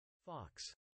Fox,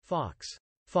 fox,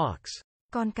 fox.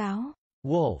 Con cáo.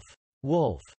 Wolf,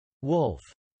 wolf, wolf.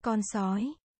 Con sói.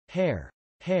 Hare,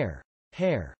 hare,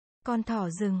 hare. Con thỏ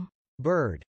rừng.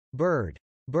 Bird, bird,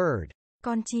 bird.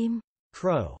 Con chim.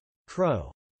 Crow,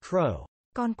 crow, crow.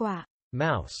 Con quạ.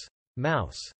 Mouse,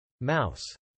 mouse, mouse.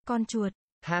 Con chuột.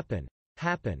 Happen,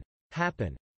 happen,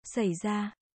 happen. Xảy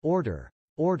ra. Order,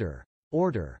 order,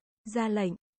 order. Ra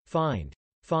lệnh. Find,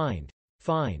 find,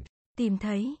 find. Tìm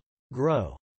thấy.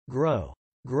 Grow, grow,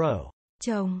 grow.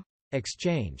 Trồng.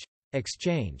 Exchange,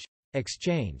 exchange,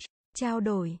 exchange. Trao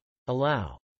đổi.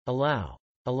 Allow, allow,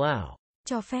 allow.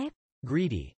 Cho phép.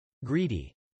 Greedy,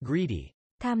 greedy, greedy.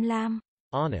 Tham lam.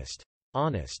 Honest,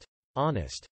 honest,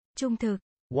 honest. Trung thực.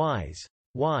 Wise,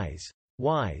 wise,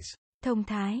 wise. Thông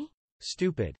thái.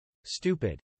 Stupid,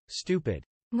 stupid, stupid.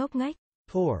 Ngốc nghếch.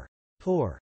 Poor,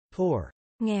 poor, poor.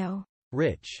 Nghèo.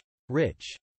 Rich,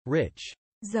 rich, rich.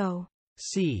 Giàu.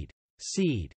 Seed,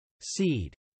 seed,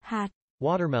 seed. Hạt.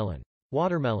 Watermelon,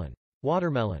 watermelon,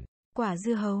 watermelon. Quả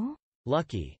dưa hấu.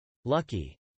 Lucky,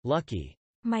 lucky, lucky.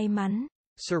 May mắn.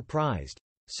 Surprised,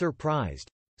 surprised,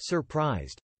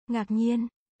 surprised. Ngạc nhiên.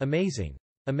 Amazing,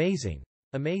 amazing,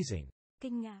 amazing.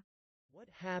 Kinh ngạc. What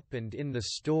happened in the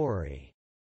story?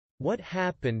 What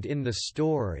happened in the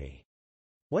story?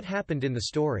 What happened in the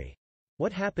story?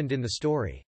 What happened in the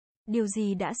story? Điều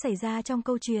gì đã xảy ra trong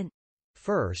câu chuyện?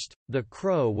 First, the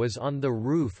crow was on the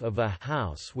roof of a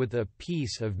house with a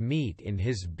piece of meat in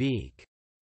his beak.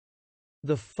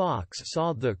 The fox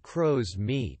saw the crow's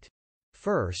meat.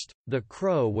 First, the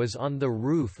crow was on the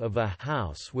roof of a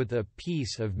house with a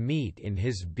piece of meat in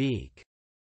his beak.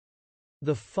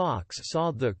 The fox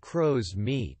saw the crow's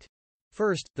meat.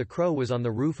 First, the crow was on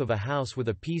the roof of a house with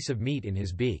a piece of meat in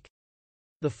his beak.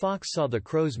 The fox saw the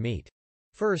crow's meat.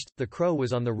 First, the crow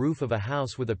was on the roof of a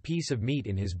house with a piece of meat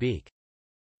in his beak.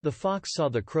 The fox saw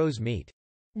the crow's meat.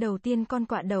 Đầu tiên con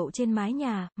quạ đậu trên mái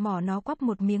nhà, mỏ nó quắp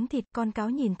một miếng thịt, con cáo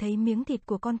nhìn thấy miếng thịt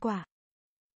của con quạ.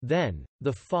 Then,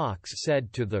 the fox said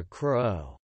to the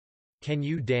crow, "Can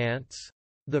you dance?"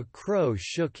 The crow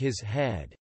shook his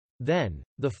head. Then,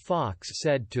 the fox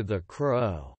said to the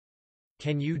crow,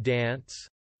 "Can you dance?"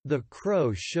 The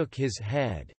crow shook his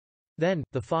head. Then,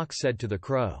 the fox said to the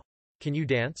crow, "Can you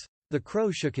dance?" The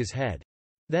crow shook his head.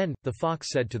 Then, the fox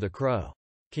said to the crow,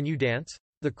 "Can you dance?"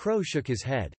 The crow shook his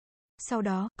head. Sau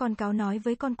đó, con cáo nói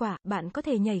với con quạ, bạn có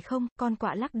thể nhảy không? Con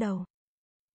quạ lắc đầu.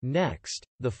 Next,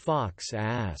 the fox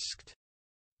asked,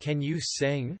 "Can you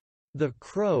sing?" The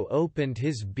crow opened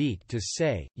his beak to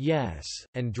say, yes,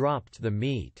 and dropped the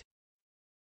meat.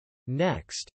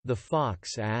 Next, the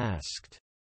fox asked,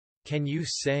 "Can you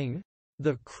sing?"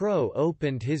 The crow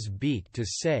opened his beak to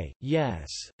say,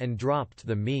 yes, and dropped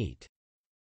the meat.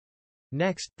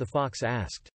 Next, the fox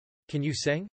asked, "Can you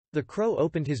sing?" The crow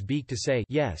opened his beak to say,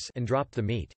 yes, and dropped the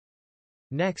meat.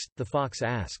 Next, the fox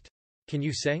asked, "Can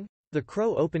you sing?" The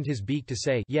crow opened his beak to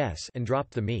say, yes, and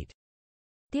dropped the meat.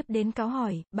 Tiếp đến cáo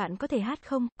hỏi, bạn có thể hát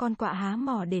không? Con quạ há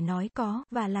mỏ để nói có,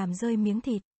 và làm rơi miếng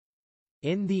thịt.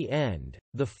 In the end,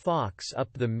 the fox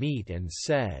upped the meat and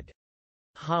said,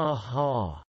 "Ha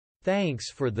ha! Thanks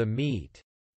for the meat."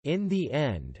 In the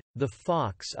end, the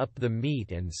fox upped the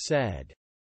meat and said,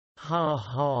 "Ha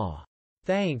ha!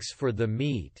 Thanks for the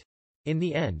meat." In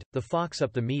the end, the fox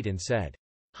upped the meat and said,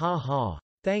 "Ha ha!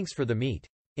 Thanks for the meat."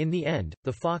 In the end,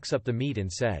 the fox upped the meat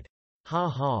and said, "Ha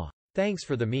ha! Thanks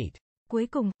for the meat." Cuối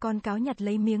cùng, con cáo nhặt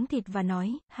lấy miếng thịt và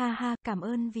nói, ha ha, cảm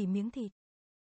ơn vì miếng thịt.